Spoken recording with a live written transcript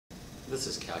This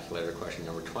is calculator question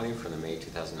number 20 from the May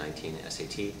 2019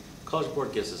 SAT. College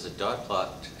Board gives us a dot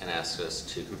plot and asks us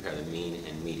to compare the mean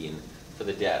and median for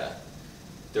the data.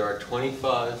 There are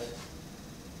 25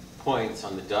 points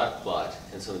on the dot plot,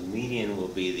 and so the median will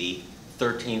be the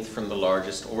 13th from the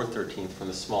largest or 13th from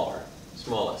the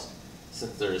smallest.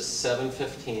 Since there's 7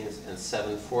 15s and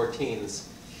 7 14s,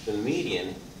 the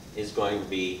median is going to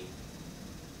be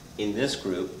in this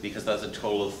group because that's a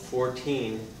total of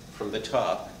 14 from the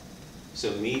top. So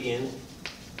median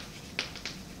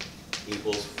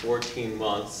equals 14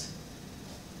 months.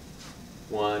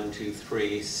 1, 2,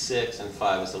 3, 6, and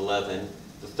 5 is 11.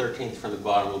 The 13th from the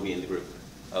bottom will be in the group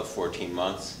of 14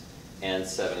 months, and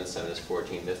 7 and 7 is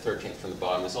 14. The 13th from the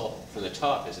bottom is all from the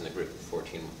top is in the group of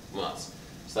 14 months.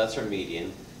 So that's our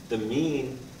median. The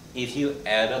mean, if you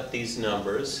add up these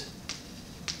numbers,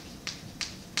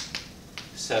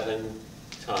 7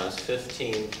 times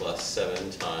 15 plus 7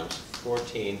 times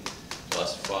 14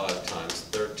 plus 5 times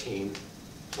 13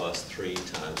 plus 3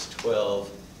 times 12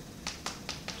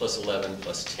 plus 11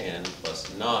 plus 10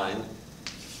 plus 9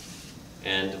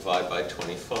 and divide by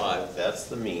 25. That's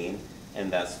the mean, and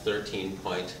that's 13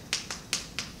 point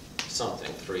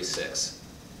something, 36.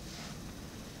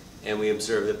 And we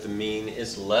observe that the mean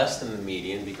is less than the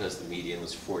median because the median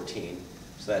was 14,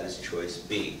 so that is choice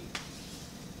B.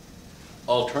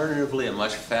 Alternatively, a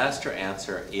much faster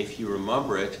answer, if you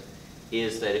remember it,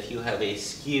 is that if you have a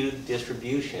skewed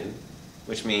distribution,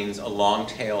 which means a long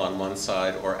tail on one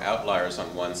side or outliers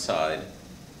on one side,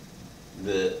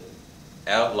 the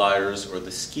outliers or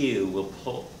the skew will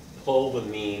pull the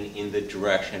mean in the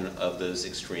direction of those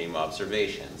extreme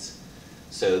observations.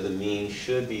 So the mean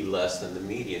should be less than the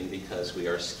median because we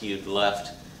are skewed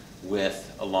left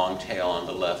with a long tail on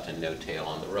the left and no tail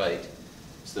on the right.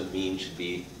 So the mean should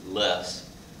be less,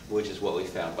 which is what we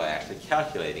found by actually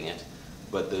calculating it.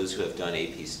 But those who have done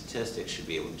AP statistics should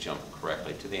be able to jump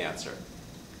correctly to the answer.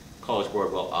 College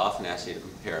Board will often ask you to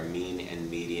compare mean and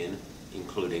median,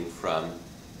 including from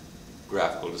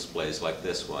graphical displays like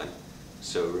this one.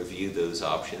 So review those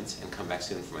options and come back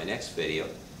soon for my next video.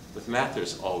 With math,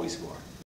 there's always more.